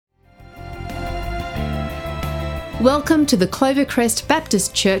Welcome to the Clovercrest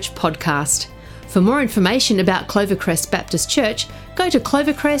Baptist Church podcast. For more information about Clovercrest Baptist Church, go to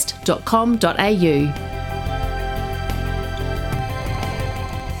clovercrest.com.au.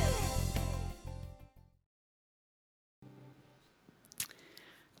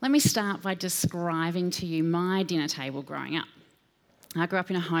 Let me start by describing to you my dinner table growing up. I grew up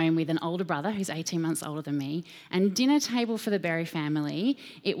in a home with an older brother who's 18 months older than me, and dinner table for the Berry family,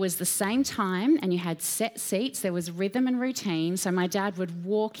 it was the same time and you had set seats, there was rhythm and routine, so my dad would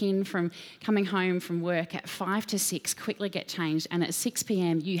walk in from coming home from work at 5 to 6, quickly get changed, and at 6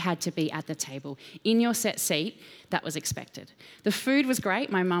 p.m. you had to be at the table in your set seat. That was expected. The food was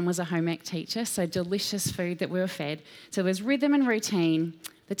great. My mum was a home ec teacher, so delicious food that we were fed. So there was rhythm and routine.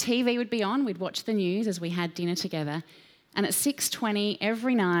 The TV would be on, we'd watch the news as we had dinner together. And at 6:20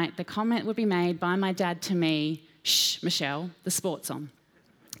 every night, the comment would be made by my dad to me, "Shh, Michelle, the sport's on."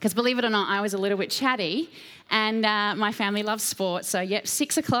 Because believe it or not, I was a little bit chatty, and my family loves sport. So,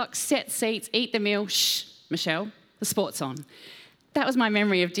 6 o'clock, set seats, eat the meal, "Shh, Michelle, the sport's on." That was my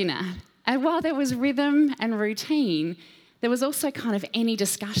memory of dinner. And while there was rhythm and routine, there was also kind of any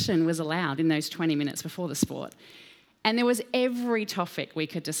discussion was allowed in those 20 minutes before the sport. And there was every topic we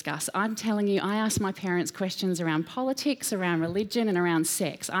could discuss. I'm telling you, I asked my parents questions around politics, around religion, and around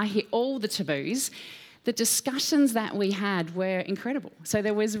sex. I hit all the taboos. The discussions that we had were incredible. So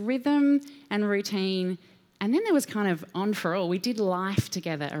there was rhythm and routine, and then there was kind of on for all. We did life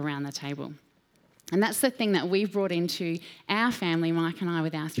together around the table. And that's the thing that we've brought into our family, Mike and I,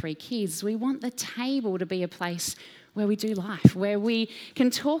 with our 3 kids. We want the table to be a place where we do life, where we can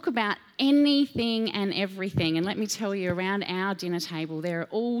talk about anything and everything. And let me tell you, around our dinner table, there are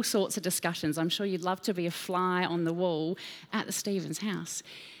all sorts of discussions. I'm sure you'd love to be a fly on the wall at the Stevens house.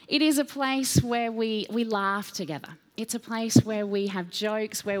 It is a place where we laugh together. It's a place where we have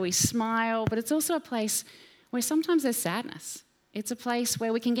jokes, where we smile, but it's also a place where sometimes there's sadness. It's a place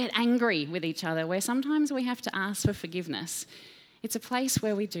where we can get angry with each other, where sometimes we have to ask for forgiveness. It's a place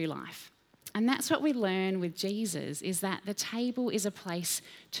where we do life. And that's what we learn with Jesus, is that the table is a place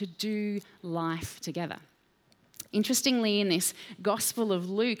to do life together. Interestingly, in this Gospel of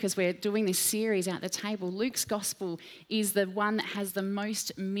Luke, as we're doing this series at the table, Luke's Gospel is the one that has the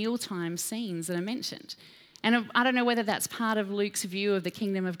most mealtime scenes that are mentioned. And I don't know whether that's part of Luke's view of the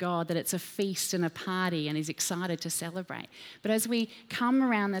kingdom of God, that it's a feast and a party and he's excited to celebrate. But as we come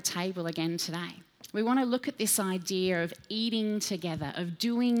around the table again today, we want to look at this idea of eating together, of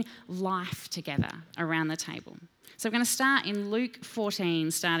doing life together around the table. So we're going to start in Luke 14,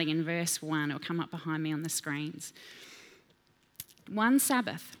 starting in verse 1. It'll come up behind me on the screens. One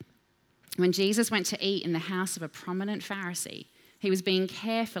Sabbath, when Jesus went to eat in the house of a prominent Pharisee, he was being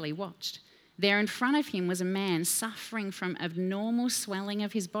carefully watched. There in front of him was a man suffering from abnormal swelling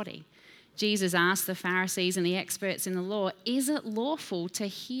of his body. Jesus asked the Pharisees and the experts in the law, "Is it lawful to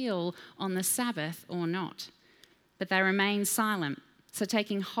heal on the Sabbath or not?" But they remained silent. So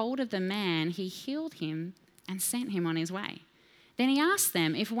taking hold of the man, he healed him and sent him on his way. Then he asked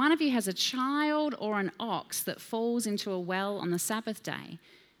them, "If one of you has a child or an ox that falls into a well on the Sabbath day,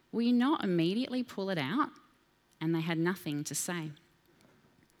 will you not immediately pull it out?" And they had nothing to say.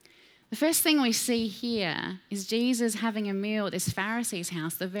 The first thing we see here is Jesus having a meal at this Pharisee's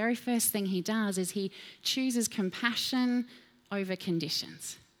house. The very first thing he does is he chooses compassion over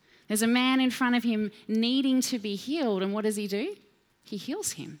conditions. There's a man in front of him needing to be healed, and what does he do? He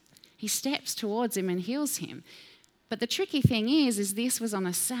heals him. He steps towards him and heals him. But the tricky thing is this was on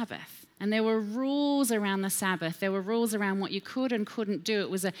a Sabbath, and there were rules around the Sabbath. There were rules around what you could and couldn't do. It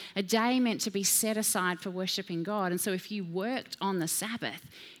was a day meant to be set aside for worshipping God, and so if you worked on the Sabbath,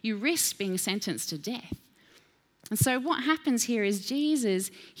 you risked being sentenced to death. And so what happens here is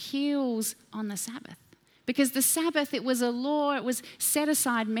Jesus heals on the Sabbath. Because the Sabbath, it was a law, it was set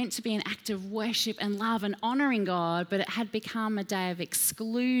aside, meant to be an act of worship and love and honouring God, but it had become a day of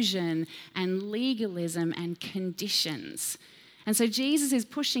exclusion and legalism and conditions. And so Jesus is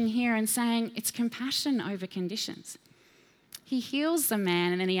pushing here and saying it's compassion over conditions. He heals the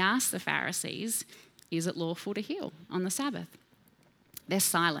man and then he asks the Pharisees, "Is it lawful to heal on the Sabbath?" They're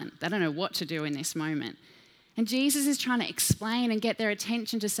silent. They don't know what to do in this moment. And Jesus is trying to explain and get their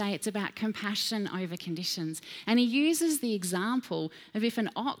attention to say it's about compassion over conditions. And he uses the example of if an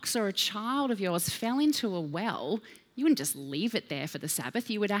ox or a child of yours fell into a well, you wouldn't just leave it there for the Sabbath.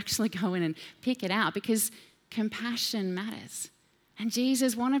 You would actually go in and pick it out because compassion matters. And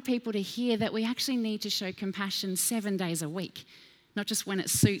Jesus wanted people to hear that we actually need to show compassion 7 days a week. Not just when it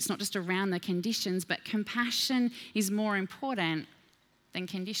suits, not just around the conditions, but compassion is more important than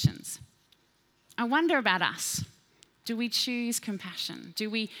conditions. I wonder about us. Do we choose compassion? Do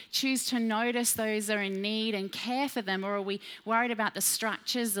we choose to notice those that are in need and care for them? Or are we worried about the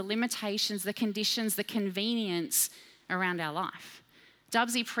structures, the limitations, the conditions, the convenience around our life?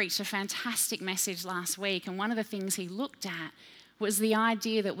 Dubsy preached a fantastic message last week, and one of the things he looked at was the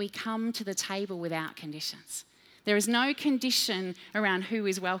idea that we come to the table without conditions. There is no condition around who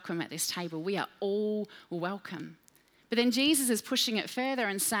is welcome at this table. We are all welcome. But then Jesus is pushing it further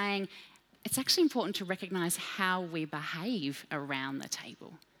and saying, it's actually important to recognise how we behave around the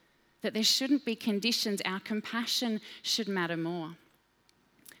table. That there shouldn't be conditions. Our compassion should matter more.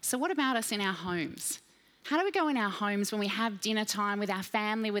 So what about us in our homes? How do we go in our homes when we have dinner time with our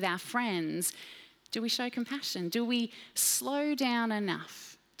family, with our friends? Do we show compassion? Do we slow down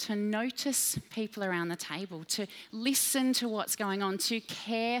enough to notice people around the table, to listen to what's going on, to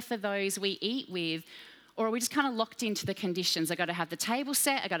care for those we eat with? Or are we just kind of locked into the conditions? I've got to have the table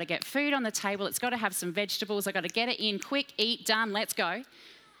set. I've got to get food on the table. It's got to have some vegetables. I've got to get it in quick, eat, done, let's go.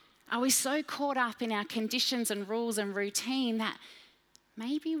 Are we so caught up in our conditions and rules and routine that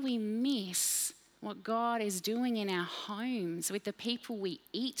maybe we miss what God is doing in our homes with the people we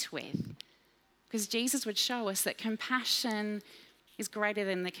eat with? Because Jesus would show us that compassion is greater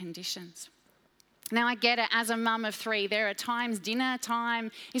than the conditions. Now, I get it, as a mum of 3, there are times dinner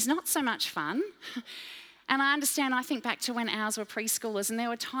time is not so much fun. And I understand, I think back to when ours were preschoolers, and there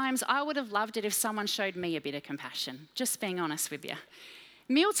were times I would have loved it if someone showed me a bit of compassion, just being honest with you.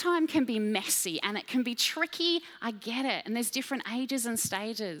 Mealtime can be messy and it can be tricky, I get it, and there's different ages and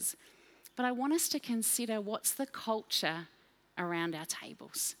stages. But I want us to consider, what's the culture around our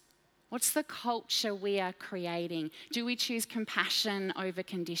tables? What's the culture we are creating? Do we choose compassion over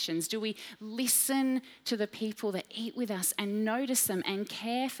conditions? Do we listen to the people that eat with us and notice them and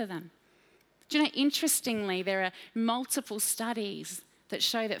care for them? Do you know, interestingly, there are multiple studies that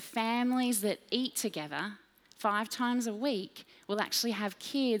show that families that eat together 5 times a week will actually have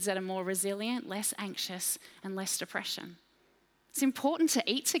kids that are more resilient, less anxious, and less depression. It's important to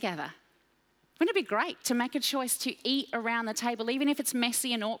eat together. Wouldn't it be great to make a choice to eat around the table, even if it's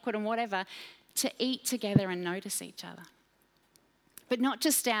messy and awkward and whatever, to eat together and notice each other? But not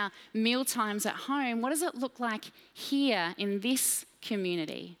just our meal times at home. What does it look like here in this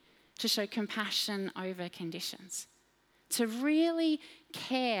community to show compassion over conditions? To really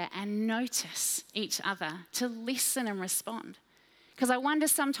care and notice each other, to listen and respond. Because I wonder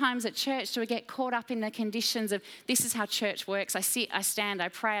sometimes at church, do we get caught up in the conditions of this is how church works? I sit, I stand, I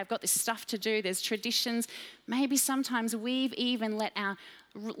pray, I've got this stuff to do, there's traditions. Maybe sometimes we've even let our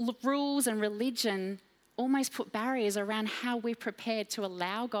rules and religion almost put barriers around how we're prepared to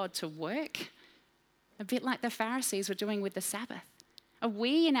allow God to work. A bit like the Pharisees were doing with the Sabbath. Are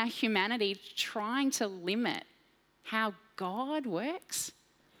we in our humanity trying to limit how God works?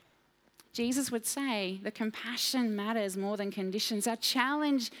 Jesus would say the compassion matters more than conditions. Our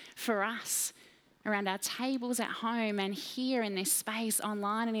challenge for us around our tables at home and here in this space,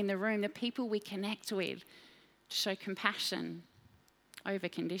 online and in the room, the people we connect with, to show compassion over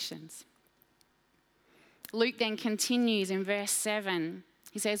conditions. Luke then continues in verse 7.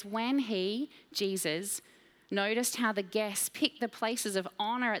 He says, when he, Jesus, noticed how the guests picked the places of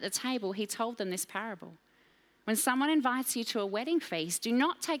honor at the table, he told them this parable. When someone invites you to a wedding feast, do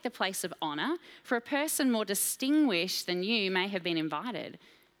not take the place of honor, for a person more distinguished than you may have been invited.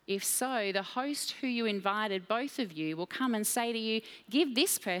 If so, the host who you invited, both of you, will come and say to you, give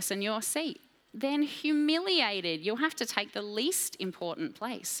this person your seat. Then, humiliated, you'll have to take the least important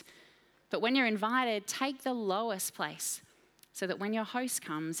place. But when you're invited, take the lowest place, so that when your host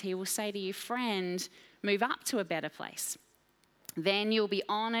comes, he will say to you, friend, move up to a better place. Then you'll be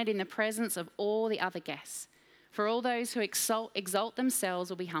honored in the presence of all the other guests. For all those who exalt themselves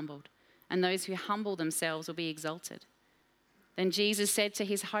will be humbled, and those who humble themselves will be exalted. Then Jesus said to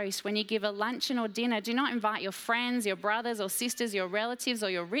his host, when you give a luncheon or dinner, do not invite your friends, your brothers or sisters, your relatives or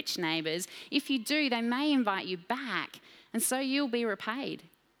your rich neighbours. If you do, they may invite you back, and so you'll be repaid.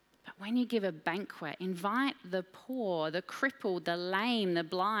 But when you give a banquet, invite the poor, the crippled, the lame, the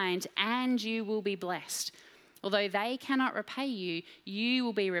blind, and you will be blessed. Although they cannot repay you, you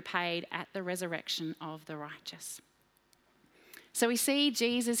will be repaid at the resurrection of the righteous. So we see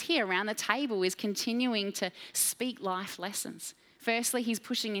Jesus here around the table is continuing to speak life lessons. Firstly, he's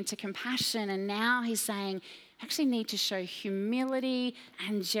pushing into compassion, and now he's saying, you actually need to show humility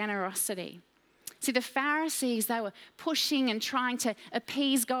and generosity. See, the Pharisees, they were pushing and trying to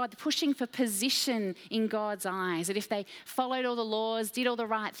appease God, pushing for position in God's eyes. That if they followed all the laws, did all the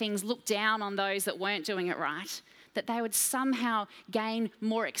right things, looked down on those that weren't doing it right, that they would somehow gain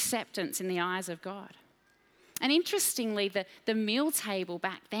more acceptance in the eyes of God. And interestingly, the meal table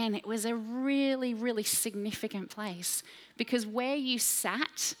back then, it was a really, really significant place because where you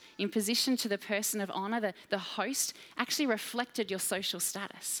sat in position to the person of honor, the host, actually reflected your social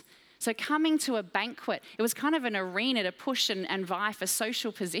status. So coming to a banquet, it was kind of an arena to push and vie for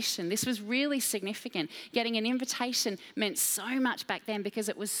social position. This was really significant. Getting an invitation meant so much back then because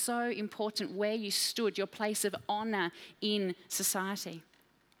it was so important where you stood, your place of honor in society.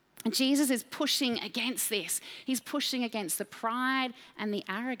 And Jesus is pushing against this. He's pushing against the pride and the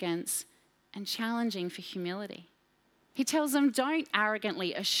arrogance and challenging for humility. He tells them, don't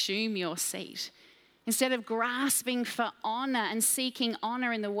arrogantly assume your seat. Instead of grasping for honor and seeking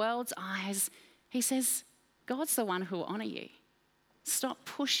honor in the world's eyes, he says, God's the one who will honor you. Stop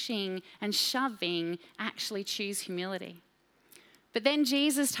pushing and shoving, actually choose humility. But then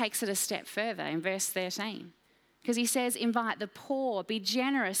Jesus takes it a step further in verse 13. Because he says, invite the poor, be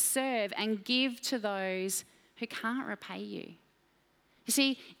generous, serve, and give to those who can't repay you. You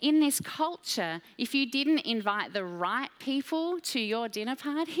see, in this culture, if you didn't invite the right people to your dinner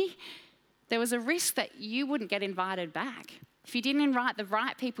party, there was a risk that you wouldn't get invited back. If you didn't invite the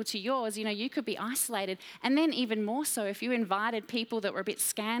right people to yours, you could be isolated. And then even more so, if you invited people that were a bit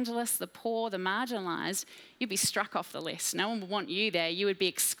scandalous, the poor, the marginalised, you'd be struck off the list. No one would want you there. You would be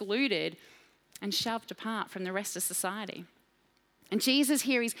excluded and shoved apart from the rest of society. And Jesus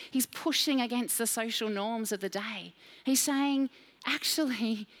here, he's pushing against the social norms of the day. He's saying,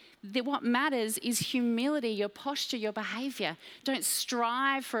 actually, what matters is humility, your posture, your behaviour. Don't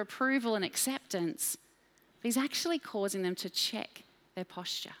strive for approval and acceptance. But he's actually causing them to check their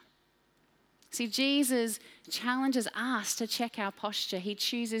posture. See, Jesus challenges us to check our posture. He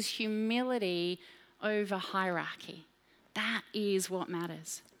chooses humility over hierarchy. That is what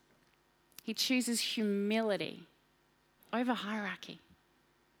matters. He chooses humility over hierarchy.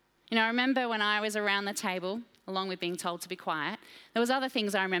 I remember when I was around the table, along with being told to be quiet, there was other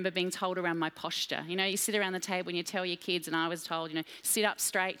things I remember being told around my posture. You sit around the table and you tell your kids, and I was told, sit up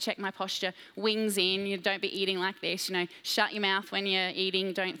straight, check my posture, wings in, don't be eating like this, shut your mouth when you're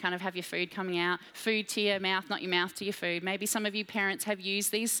eating, don't kind of have your food coming out, food to your mouth, not your mouth to your food. Maybe some of you parents have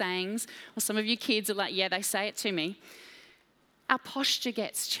used these sayings, or some of you kids are like, yeah, they say it to me. Our posture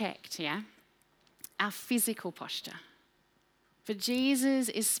gets checked, yeah? Our physical posture. But Jesus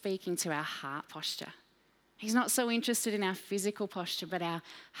is speaking to our heart posture. He's not so interested in our physical posture, but our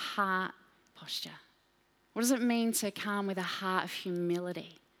heart posture. What does it mean to come with a heart of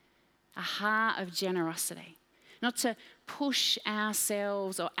humility, a heart of generosity? Not to push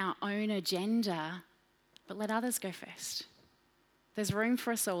ourselves or our own agenda, but let others go first. There's room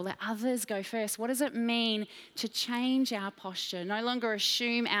for us all. Let others go first. What does it mean to change our posture? No longer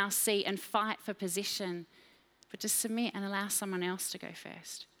assume our seat and fight for position, but to submit and allow someone else to go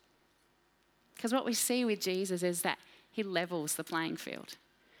first. Because what we see with Jesus is that he levels the playing field.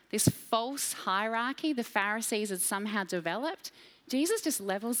 This false hierarchy the Pharisees had somehow developed, Jesus just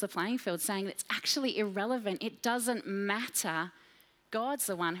levels the playing field, saying it's actually irrelevant. It doesn't matter. God's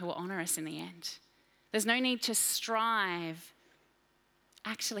the one who will honour us in the end. There's no need to strive.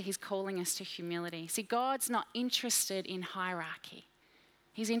 Actually, he's calling us to humility. See, God's not interested in hierarchy.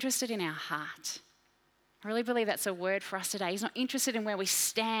 He's interested in our heart. I really believe that's a word for us today. He's not interested in where we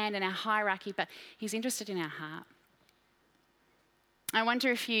stand in our hierarchy, but he's interested in our heart. I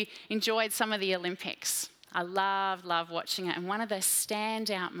wonder if you enjoyed some of the Olympics. I love watching it. And one of the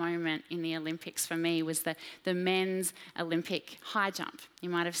standout moments in the Olympics for me was the men's Olympic high jump. You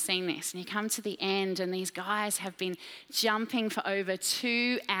might have seen this. And you come to the end and these guys have been jumping for over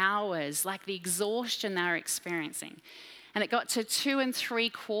 2 hours, like the exhaustion they're experiencing. And it got to 2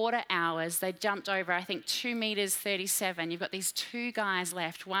 3/4 hours. They jumped over, I think, 2 meters 37. You've got these 2 guys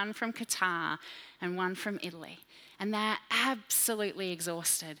left, one from Qatar and one from Italy. And they're absolutely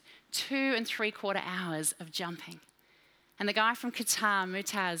exhausted. 2 3/4 hours of jumping. And the guy from Qatar,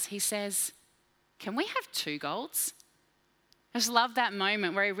 Mutaz, he says, can we have 2 golds? I just love that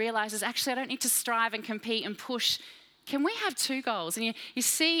moment where he realizes, actually, I don't need to strive and compete and push. Can we have 2 goals? And you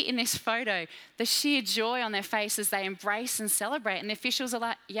see in this photo the sheer joy on their faces. They embrace and celebrate. And the officials are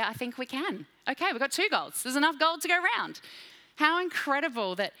like, yeah, I think we can. Okay, we've got 2 golds. There's enough gold to go around. How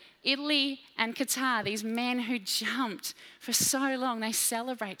incredible that Italy and Qatar, these men who jumped for so long, they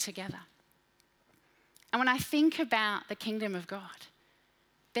celebrate together. And when I think about the kingdom of God,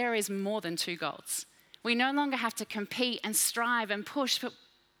 there is more than 2 golds. We no longer have to compete and strive and push, but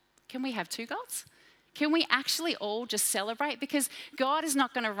can we have 2 golds? Can we actually all just celebrate? Because God is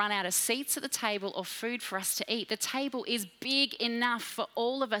not going to run out of seats at the table or food for us to eat. The table is big enough for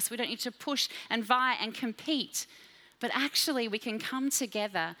all of us. We don't need to push and vie and compete. But actually, we can come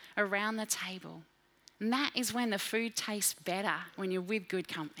together around the table And that is when the food tastes better, when you're with good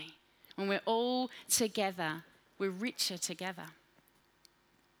company. When we're all together, we're richer together.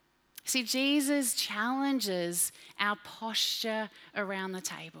 See, Jesus challenges our posture around the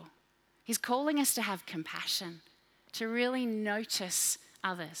table. He's calling us to have compassion, to really notice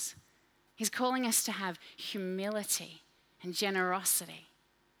others. He's calling us to have humility and generosity.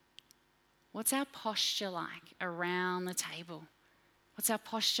 What's our posture like around the table? What's our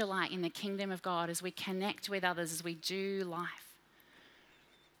posture like in the kingdom of God as we connect with others, as we do life?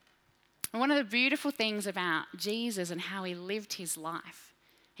 And one of the beautiful things about Jesus and how he lived his life,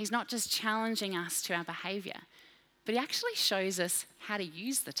 he's not just challenging us to our behaviour, but he actually shows us how to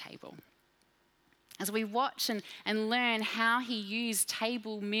use the table. As we watch and learn how he used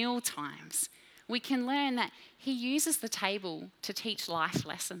table meal times, we can learn that he uses the table to teach life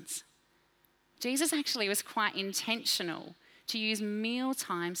lessons. Jesus actually was quite intentional to use meal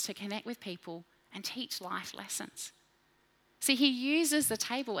times to connect with people and teach life lessons. See, he uses the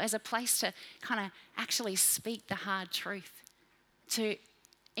table as a place to kind of actually speak the hard truth, to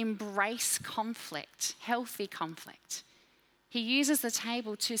embrace conflict, healthy conflict. He uses the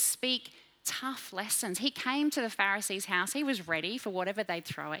table to speak tough lessons. He came to the Pharisees' house. He was ready for whatever they'd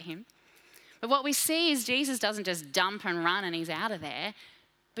throw at him. But what we see is Jesus doesn't just dump and run and he's out of there,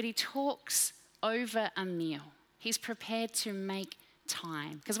 but he talks over a meal. He's prepared to make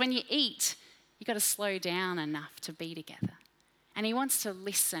time. Because when you eat, you've got to slow down enough to be together. And he wants to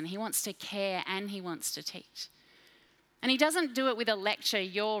listen, he wants to care, and he wants to teach. And he doesn't do it with a lecture,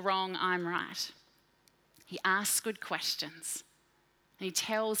 you're wrong, I'm right. He asks good questions. And he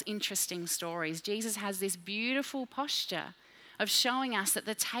tells interesting stories. Jesus has this beautiful posture of showing us that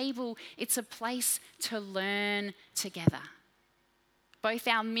the table, it's a place to learn together. Both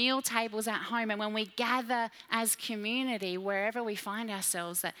our meal tables at home and when we gather as community, wherever we find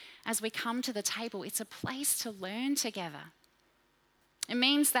ourselves, that as we come to the table, it's a place to learn together. It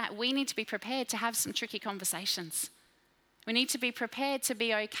means that we need to be prepared to have some tricky conversations. We need to be prepared to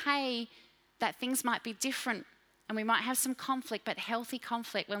be okay that things might be different and we might have some conflict, but healthy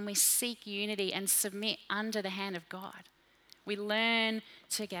conflict when we seek unity and submit under the hand of God. We learn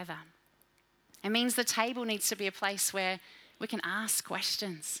together. It means the table needs to be a place where we can ask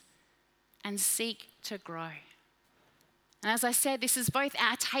questions and seek to grow. And as I said, this is both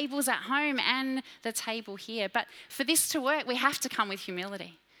our tables at home and the table here. But for this to work, we have to come with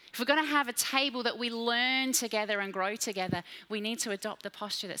humility. If we're going to have a table that we learn together and grow together, we need to adopt the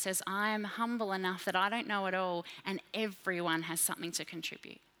posture that says, I am humble enough that I don't know it all and everyone has something to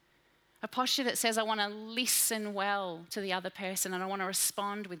contribute. A posture that says, I want to listen well to the other person and I want to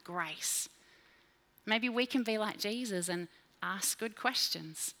respond with grace. Maybe we can be like Jesus and ask good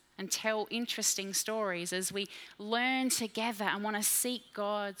questions and tell interesting stories as we learn together and want to seek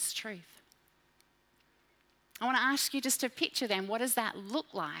God's truth. I want to ask you just to picture then, what does that look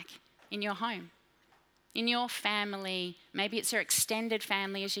like in your home, in your family? Maybe it's your extended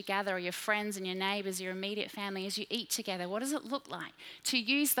family as you gather, or your friends and your neighbours, your immediate family as you eat together. What does it look like to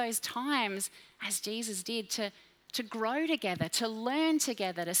use those times as Jesus did to grow together, to learn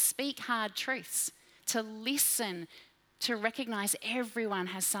together, to speak hard truths, to listen, to recognise everyone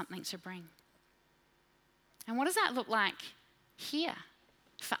has something to bring? And what does that look like here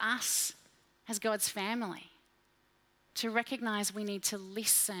for us as God's family? To recognise we need to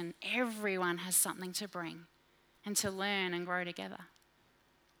listen, everyone has something to bring, and to learn and grow together.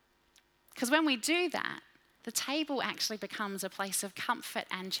 Because when we do that, the table actually becomes a place of comfort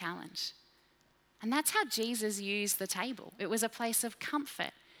and challenge. And that's how Jesus used the table. It was a place of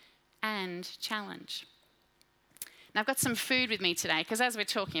comfort and challenge. Now I've got some food with me today, because as we're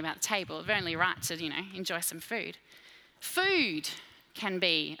talking about the table, it's only right to, enjoy some food. Food can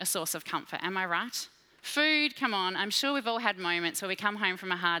be a source of comfort, am I right? Food, come on, I'm sure we've all had moments where we come home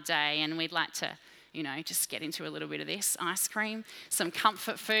from a hard day and we'd like to, just get into a little bit of this, ice cream, some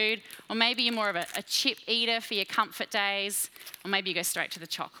comfort food, or maybe you're more of a chip eater for your comfort days, or maybe you go straight to the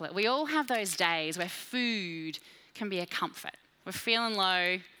chocolate. We all have those days where food can be a comfort. We're feeling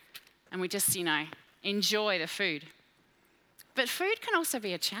low and we just, enjoy the food. But food can also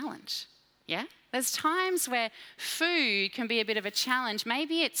be a challenge, yeah? There's times where food can be a bit of a challenge.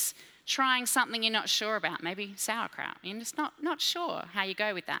 Maybe it's trying something you're not sure about, maybe sauerkraut. You're just not sure how you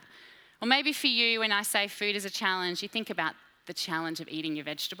go with that. Or maybe for you, when I say food is a challenge, you think about the challenge of eating your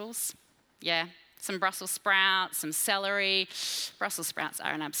vegetables. Yeah, some Brussels sprouts, some celery. Brussels sprouts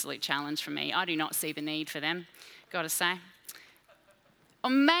are an absolute challenge for me. I do not see the need for them, got to say. Or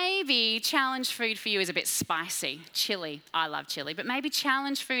maybe challenge food for you is a bit spicy, chili. I love chili, but maybe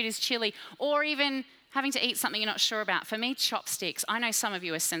challenge food is chili, or even Having to eat something you're not sure about. For me, chopsticks. I know some of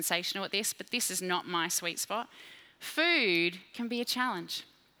you are sensational at this, but this is not my sweet spot. Food can be a challenge.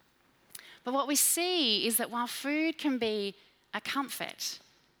 But what we see is that while food can be a comfort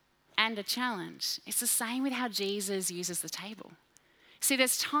and a challenge, it's the same with how Jesus uses the table. See,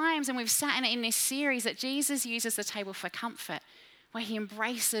 there's times, and we've sat in this series, that Jesus uses the table for comfort, where he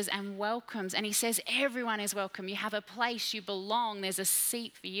embraces and welcomes, and he says everyone is welcome. You have a place, you belong, there's a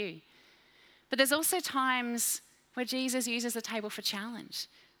seat for you. But there's also times where Jesus uses the table for challenge,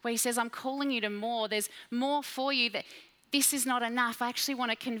 where he says, I'm calling you to more. There's more for you, that this is not enough. I actually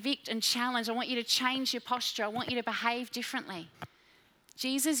want to convict and challenge. I want you to change your posture. I want you to behave differently.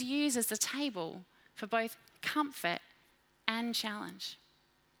 Jesus uses the table for both comfort and challenge.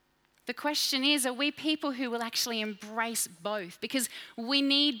 The question is, are we people who will actually embrace both? Because we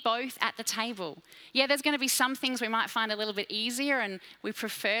need both at the table. Yeah, there's going to be some things we might find a little bit easier and we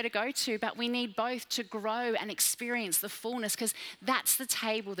prefer to go to, but we need both to grow and experience the fullness, because that's the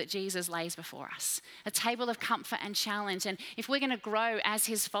table that Jesus lays before us, a table of comfort and challenge. And if we're going to grow as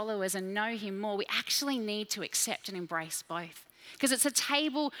his followers and know him more, we actually need to accept and embrace both. Because it's a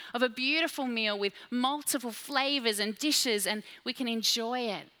table of a beautiful meal with multiple flavors and dishes, and we can enjoy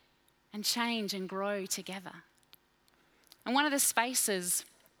it and change and grow together. And one of the spaces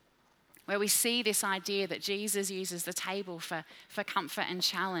where we see this idea that Jesus uses the table for comfort and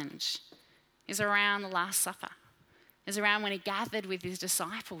challenge is around the Last Supper. Is around when he gathered with his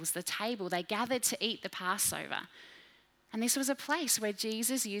disciples, the table. They gathered to eat the Passover. And this was a place where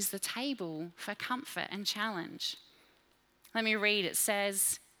Jesus used the table for comfort and challenge. Let me read. It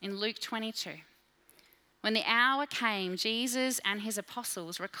says in Luke 22, when the hour came, Jesus and his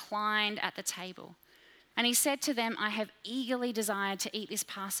apostles reclined at the table. And he said to them, I have eagerly desired to eat this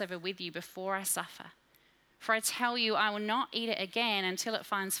Passover with you before I suffer. For I tell you, I will not eat it again until it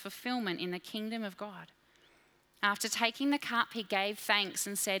finds fulfillment in the kingdom of God. After taking the cup, he gave thanks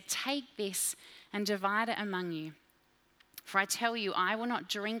and said, take this and divide it among you. For I tell you, I will not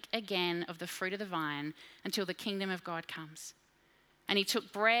drink again of the fruit of the vine until the kingdom of God comes. And he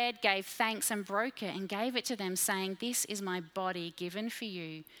took bread, gave thanks, and broke it, and gave it to them, saying, this is my body given for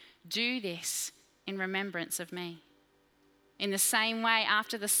you. Do this in remembrance of me. In the same way,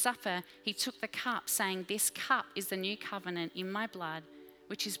 after the supper, he took the cup, saying, this cup is the new covenant in my blood,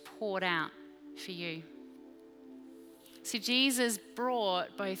 which is poured out for you. So Jesus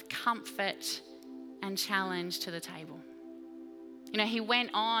brought both comfort and challenge to the table. You know, he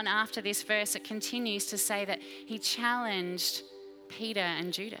went on after this verse. It continues to say that he challenged Peter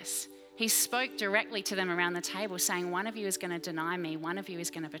and Judas. He spoke directly to them around the table, saying, one of you is going to deny me, one of you is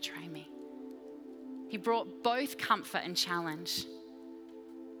going to betray me. He brought both comfort and challenge.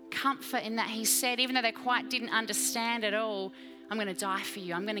 Comfort in that he said, even though they quite didn't understand at all, I'm going to die for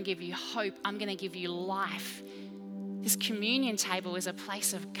you, I'm going to give you hope, I'm going to give you life. This communion table is a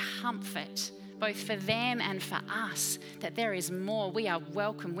place of comfort, both for them and for us, that there is more. We are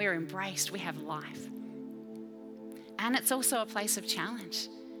welcome, we're embraced, we have life. And it's also a place of challenge.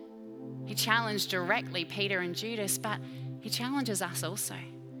 He challenged directly Peter and Judas, but he challenges us also.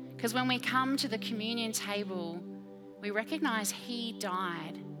 Because when we come to the communion table, we recognize he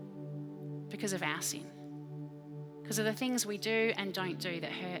died because of our sin. Because of the things we do and don't do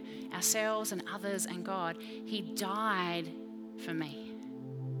that hurt ourselves and others and God. He died for me.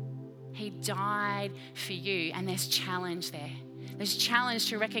 He died for you, and there's challenge there. There's challenge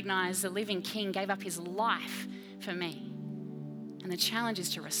to recognize the living King gave up his life for me. And the challenge is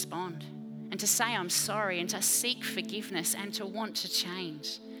to respond and to say I'm sorry and to seek forgiveness and to want to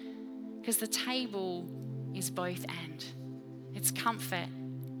change. Because the table is both and. It's comfort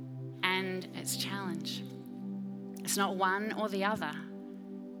and it's challenge. It's not one or the other.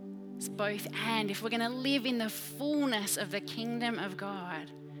 It's both and. If we're going to live in the fullness of the kingdom of God,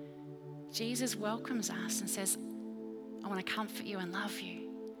 Jesus welcomes us and says, I want to comfort you and love you.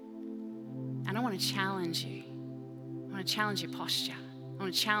 And I want to challenge you. I want to challenge your posture. I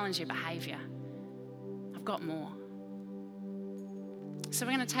want to challenge your behavior. I've got more. So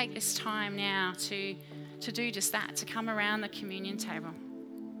we're going to take this time now to do just that, to come around the communion table.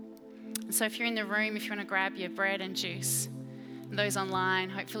 And so if you're in the room, if you want to grab your bread and juice, and those online,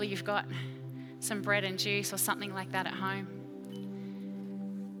 hopefully you've got some bread and juice or something like that at home.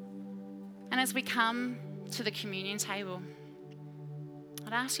 And as we come to the communion table,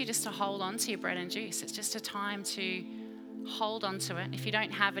 I'd ask you just to hold on to your bread and juice. It's just a time to hold on to it. If you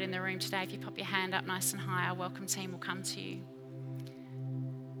don't have it in the room today, if you pop your hand up nice and high, our welcome team will come to you.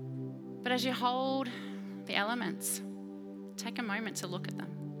 But as you hold the elements, take a moment to look at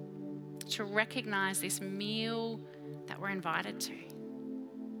them, to recognize this meal that we're invited to.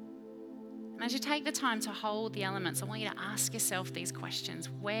 And as you take the time to hold the elements, I want you to ask yourself these questions.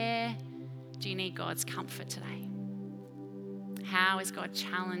 Where do you need God's comfort today? How is God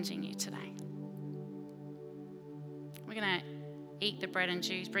challenging you today? We're going to eat the bread and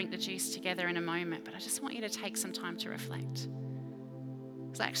juice, drink the juice together in a moment, but I just want you to take some time to reflect.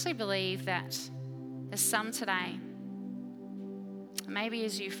 Because I actually believe that there's some today, maybe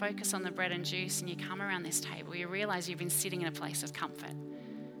as you focus on the bread and juice and you come around this table, you realize you've been sitting in a place of comfort.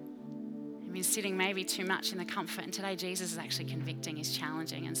 You've been sitting maybe too much in the comfort, and today Jesus is actually convicting, he's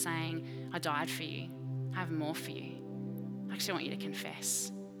challenging and saying, I died for you, I have more for you. I actually want you to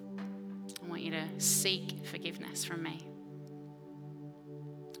confess. I want you to seek forgiveness from me.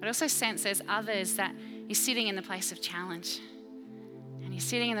 I also sense there's others that you're sitting in the place of challenge. And you're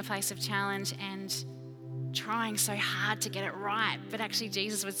sitting in the place of challenge and trying so hard to get it right. But actually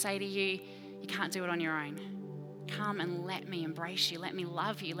Jesus would say to you, you can't do it on your own. Come and let me embrace you. Let me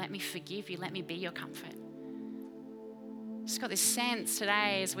love you. Let me forgive you. Let me be your comfort. Just got this sense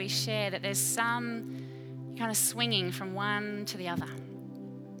today as we share that there's some kind of swinging from one to the other.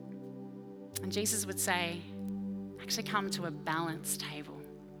 And Jesus would say, actually come to a balanced table.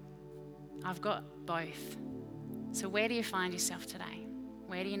 I've got both. So where do you find yourself today?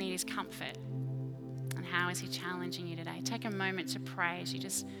 Where do you need his comfort? And how is he challenging you today? Take a moment to pray as you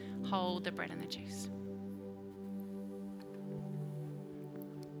just hold the bread and the juice.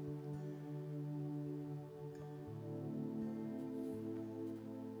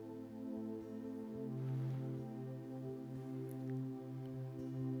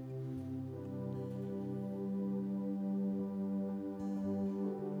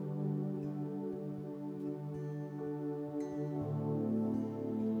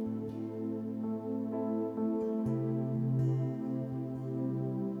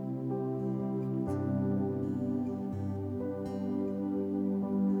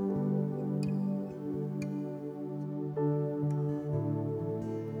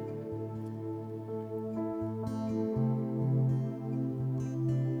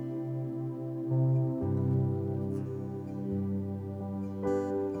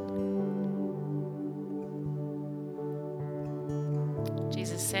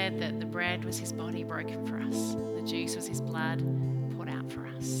 Jesus said that the bread was his body broken for us. The juice was his blood poured out for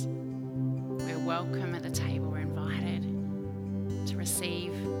us. We're welcome at the table. We're invited to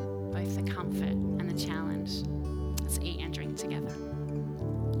receive both the comfort and the challenge. Let's eat and drink together.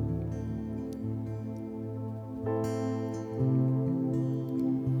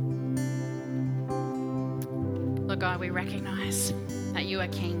 Lord God, we recognize that you are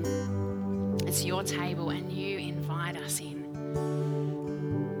King. It's your table and you invite us in.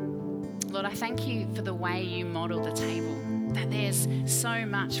 Lord, I thank you for the way you model the table, that there's so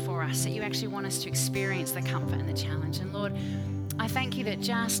much for us, that you actually want us to experience the comfort and the challenge. And Lord, I thank you that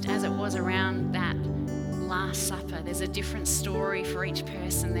just as it was around that Last Supper, there's a different story for each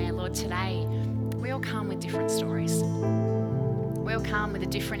person there. Lord, today, we all come with different stories. We all come with a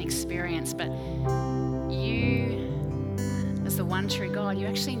different experience, but you, as the one true God, you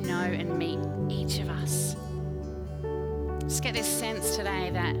actually know and meet each of us. Just get this sense today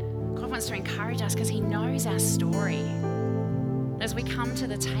that God wants to encourage us because he knows our story. As we come to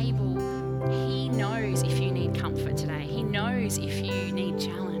the table, he knows if you need comfort today. He knows if you need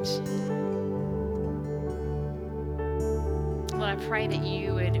challenge. Lord, I pray that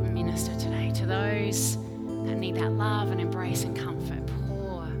you would minister today to those that need that love and embrace and comfort.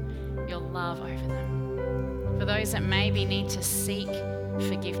 Pour your love over them. For those that maybe need to seek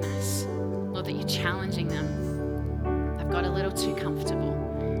forgiveness, Lord, that you're challenging them. They've got a little too comfortable.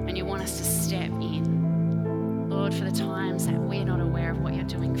 And you want us to step in. Lord, for the times that we're not aware of what you're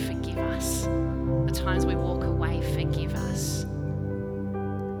doing, forgive us. The times we walk away, forgive us.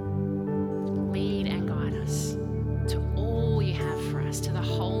 Lead and guide us to all you have for us, to the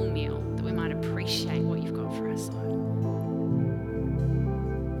whole meal, that we might appreciate what you've got for us, Lord.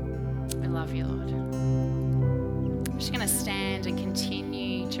 We love you, Lord. I'm just going to stand and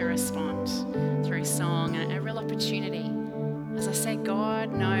continue to respond through song and a real opportunity. As I said,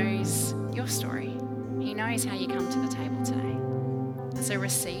 God knows your story. He knows how you come to the table today. And so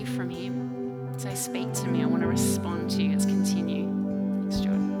receive from him. Say, speak to me. I want to respond to you.